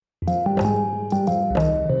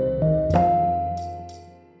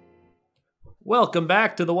Welcome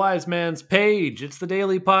back to the Wise Man's Page. It's the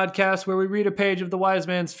daily podcast where we read a page of the Wise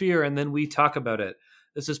Man's Fear and then we talk about it.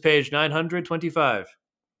 This is page 925.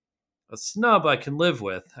 A snub I can live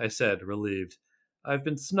with, I said, relieved. I've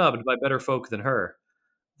been snubbed by better folk than her.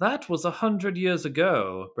 That was 100 years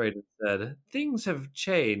ago, Braden said. Things have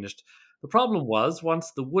changed. The problem was,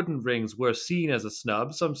 once the wooden rings were seen as a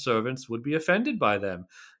snub, some servants would be offended by them.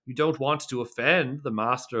 You don't want to offend the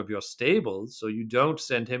master of your stables, so you don't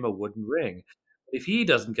send him a wooden ring. If he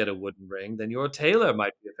doesn't get a wooden ring, then your tailor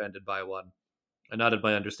might be offended by one. I nodded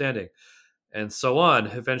my understanding. And so on.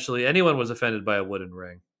 Eventually, anyone was offended by a wooden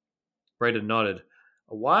ring. Braden nodded.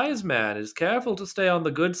 A wise man is careful to stay on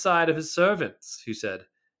the good side of his servants, he said.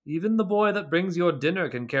 Even the boy that brings your dinner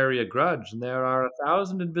can carry a grudge, and there are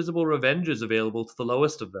 1,000 invisible revenges available to the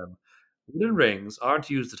lowest of them. Wooden rings aren't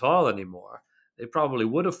used at all anymore. They probably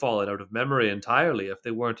would have fallen out of memory entirely if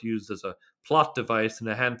they weren't used as a plot device in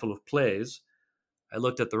a handful of plays. I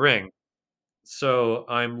looked at the ring. So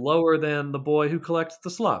I'm lower than the boy who collects the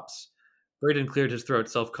slops. Braden cleared his throat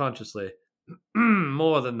self-consciously.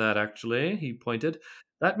 More than that, actually, he pointed.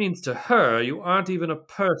 That means to her you aren't even a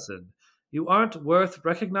person. You aren't worth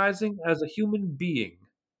recognizing as a human being.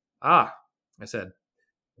 Ah, I said.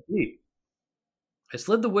 Indeed. I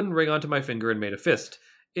slid the wooden ring onto my finger and made a fist.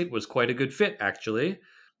 It was quite a good fit, actually.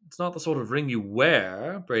 It's not the sort of ring you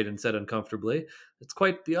wear, Braden said uncomfortably. It's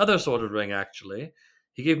quite the other sort of ring, actually.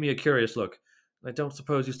 He gave me a curious look. I don't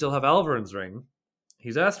suppose you still have Alvarin's ring.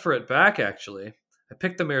 He's asked for it back, actually. I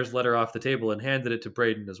picked the mayor's letter off the table and handed it to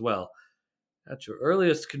Braden as well. At your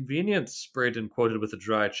earliest convenience, Braden quoted with a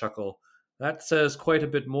dry chuckle. That says quite a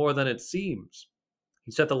bit more than it seems.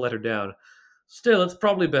 He set the letter down. Still, it's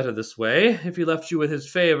probably better this way. If he left you with his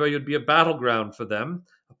favor, you'd be a battleground for them.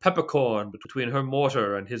 A peppercorn between her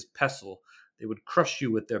mortar and his pestle. They would crush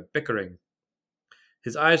you with their bickering.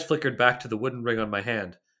 His eyes flickered back to the wooden ring on my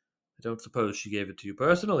hand. I don't suppose she gave it to you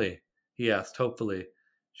personally? He asked hopefully.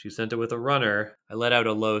 She sent it with a runner. I let out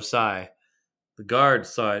a low sigh. The guards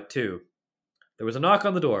saw it too. There was a knock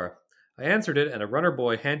on the door. I answered it, and a runner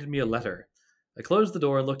boy handed me a letter. I closed the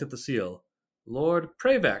door and looked at the seal. Lord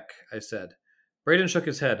Prevec, I said. Braden shook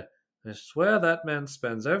his head. I swear that man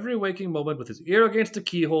spends every waking moment with his ear against a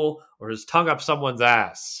keyhole or his tongue up someone's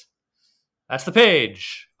ass. That's the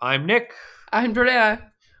page. I'm Nick. I'm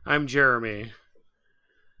Drea. I'm Jeremy.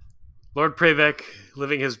 Lord Prevec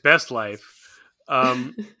living his best life.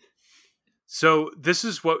 So this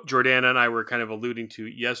is what Jordana and I were kind of alluding to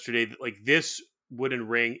yesterday. That, like, this wooden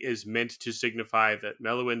ring is meant to signify that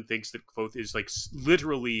Melwyn thinks that Kvothe is like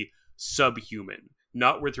literally subhuman,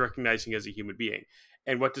 not worth recognizing as a human being.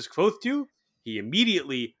 And what does Kvothe do? He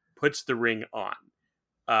immediately puts the ring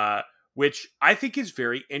on, which I think is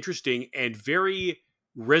very interesting and very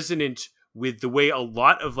resonant with the way a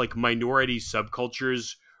lot of like minority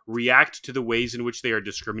subcultures react to the ways in which they are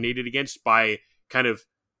discriminated against by kind of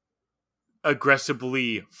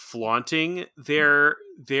aggressively flaunting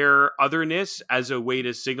their otherness as a way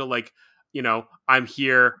to signal, like, you know, I'm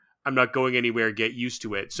here, I'm not going anywhere, get used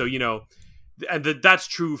to it. So, you know, and that's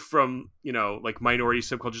true from, you know, like minority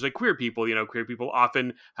subcultures, like queer people. You know, queer people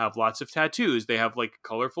often have lots of tattoos. They have like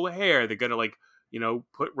colorful hair. They're gonna, like, you know,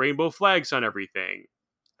 put rainbow flags on everything.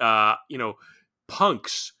 You know,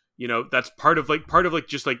 punks. You know, that's part of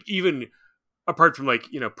just like, even apart from like,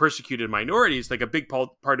 you know, persecuted minorities, like a big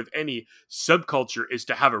part of any subculture is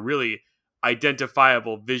to have a really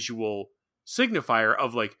identifiable visual signifier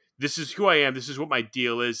of like, this is who I am, this is what my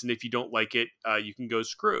deal is, and if you don't like it, you can go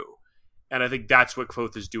screw. And I think that's what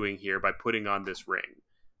Kvothe is doing here by putting on this ring.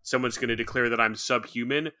 Someone's going to declare that I'm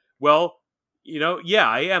subhuman. Well, you know, yeah,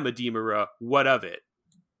 I am a Demera. What of it?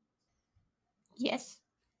 Yes.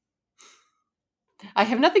 I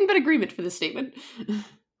have nothing but agreement for this statement.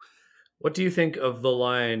 What do you think of the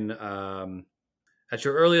line, at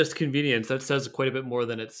your earliest convenience? That says quite a bit more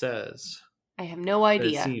than it says. I have no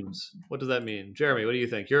idea. It seems. What does that mean? Jeremy, what do you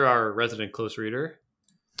think? You're our resident close reader.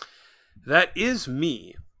 That is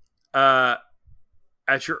me. At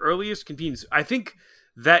your earliest convenience. I think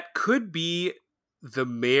that could be the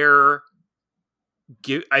mayor.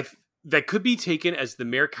 That could be taken as the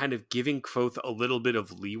mayor kind of giving Kvothe a little bit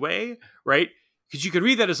of leeway, right? Because you could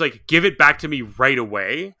read that as like, give it back to me right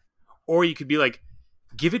away. Or you could be like,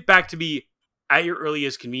 give it back to me at your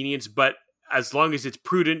earliest convenience, but as long as it's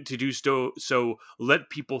prudent to do so let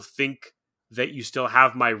people think that you still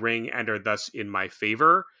have my ring and are thus in my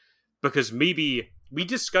favor. Because maybe we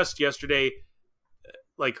discussed yesterday,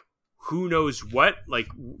 like, who knows what? Like,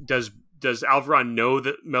 does Alvaron know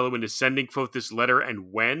that Melwyn is sending Kvothe this letter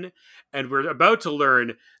and when? And we're about to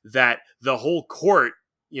learn that the whole court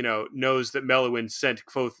knows that Melwyn sent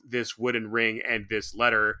Kvothe this wooden ring and this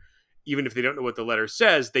letter. Even if they don't know what the letter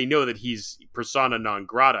says, they know that he's persona non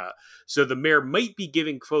grata. So the mayor might be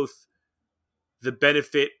giving Kvothe the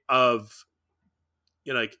benefit of,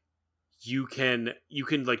 like, you can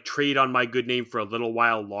like trade on my good name for a little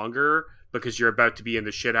while longer because you're about to be in the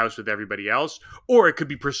shithouse with everybody else. Or it could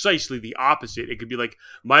be precisely the opposite. It could be like,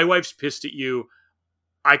 my wife's pissed at you.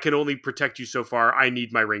 I can only protect you so far. I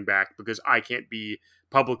need my ring back because I can't be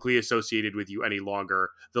publicly associated with you any longer.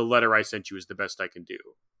 The letter I sent you is the best I can do.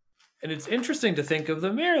 And it's interesting to think of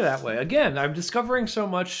the mayor that way. Again, I'm discovering so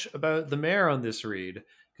much about the mayor on this read,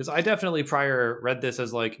 because I definitely prior read this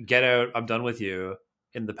as like, get out, I'm done with you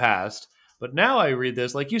in the past. But now I read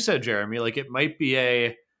this, like you said, Jeremy, like it might be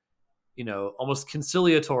a, almost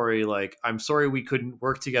conciliatory, like, I'm sorry we couldn't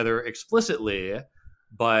work together explicitly,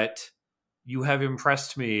 but you have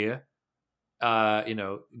impressed me,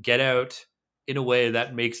 get out in a way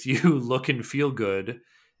that makes you look and feel good.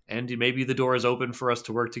 And maybe the door is open for us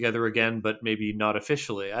to work together again, but maybe not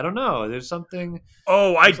officially. I don't know. There's something.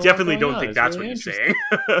 Oh, I definitely don't think that's what he's saying.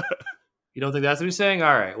 You don't think that's what he's saying?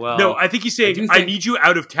 All right. Well, no, I think he's saying, I need you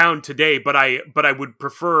out of town today, but I would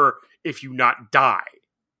prefer if you not die.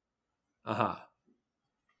 Uh-huh.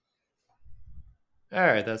 All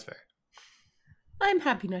right, that's fair. I'm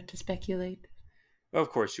happy not to speculate. Of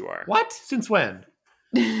course you are. What? Since when?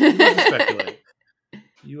 You love to speculate.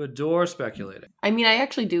 You adore speculating. I mean, I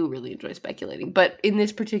actually do really enjoy speculating, but in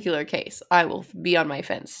this particular case, I will be on my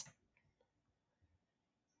fence.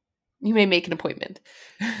 You may make an appointment.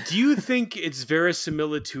 Do you think it's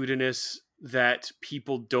verisimilitudinous that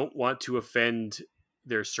people don't want to offend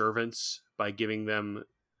their servants by giving them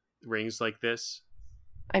rings like this?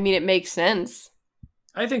 I mean, it makes sense.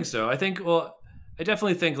 I think so. I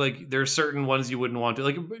definitely think, like, there's certain ones you wouldn't want to.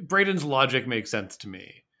 Like, Brayden's logic makes sense to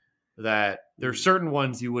me. That there's certain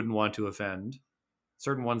ones you wouldn't want to offend.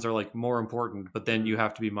 Certain ones are, like, more important, but then you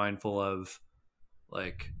have to be mindful of,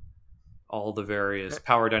 like, all the various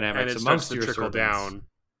power dynamics amongst your servants. Down.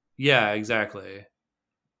 Yeah, exactly.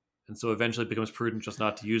 And so eventually it becomes prudent just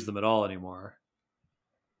not to use them at all anymore.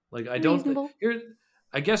 Like, I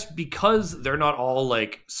guess because they're not all,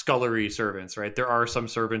 like, scullery servants, right? There are some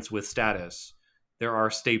servants with status. There are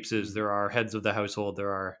stapeses, there are heads of the household,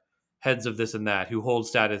 there are heads of this and that who hold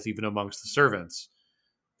status even amongst the servants.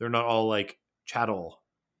 They're not all like chattel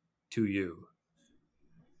to you.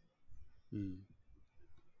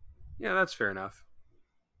 Yeah, that's fair enough.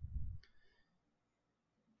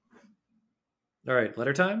 All right,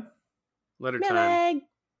 letter time? Letter time.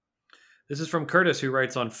 This is from Curtis, who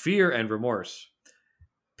writes on fear and remorse.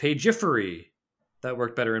 Pagifery. That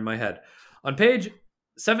worked better in my head. On page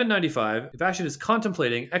 795, Vashti is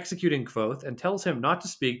contemplating executing Kvothe and tells him not to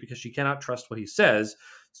speak because she cannot trust what he says,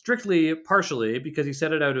 strictly partially because he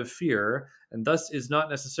said it out of fear and thus is not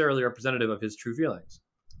necessarily representative of his true feelings.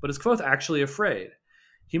 But is Kvothe actually afraid?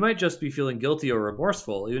 He might just be feeling guilty or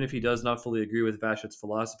remorseful, even if he does not fully agree with Vashti's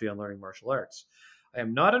philosophy on learning martial arts. I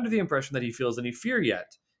am not under the impression that he feels any fear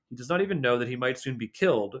yet. He does not even know that he might soon be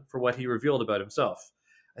killed for what he revealed about himself.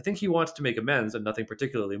 I think he wants to make amends and nothing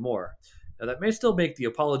particularly more. Now, that may still make the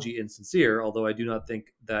apology insincere, although I do not think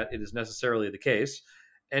that it is necessarily the case,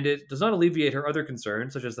 and it does not alleviate her other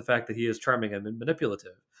concerns, such as the fact that he is charming and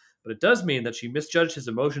manipulative. But it does mean that she misjudged his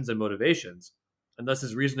emotions and motivations, and thus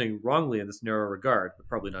is reasoning wrongly in this narrow regard, but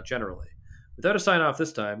probably not generally. Without a sign-off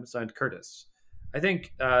this time, signed Curtis. I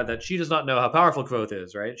think that she does not know how powerful Kvothe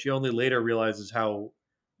is, right? She only later realizes how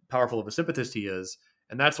powerful of a sympathist he is,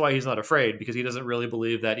 and that's why he's not afraid, because he doesn't really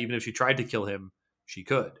believe that even if she tried to kill him, she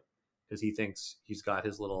could. Because he thinks he's got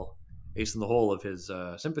his little ace in the hole of his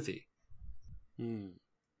sympathy.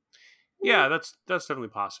 Yeah, that's definitely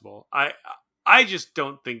possible. I just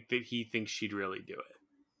don't think that he thinks she'd really do it.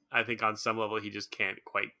 I think on some level he just can't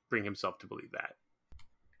quite bring himself to believe that.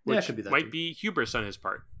 Which yeah, could be that might be hubris on his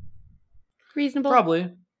part. Reasonable.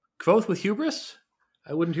 Probably. Kvothe with hubris?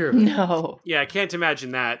 I wouldn't hear of it. No. Yeah, I can't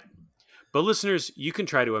imagine that. But listeners, you can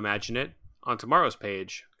try to imagine it on tomorrow's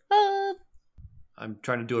page. I'm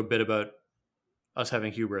trying to do a bit about us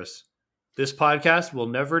having hubris. This podcast will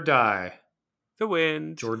never die. The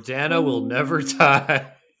wind. Jordana will never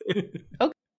die. Okay.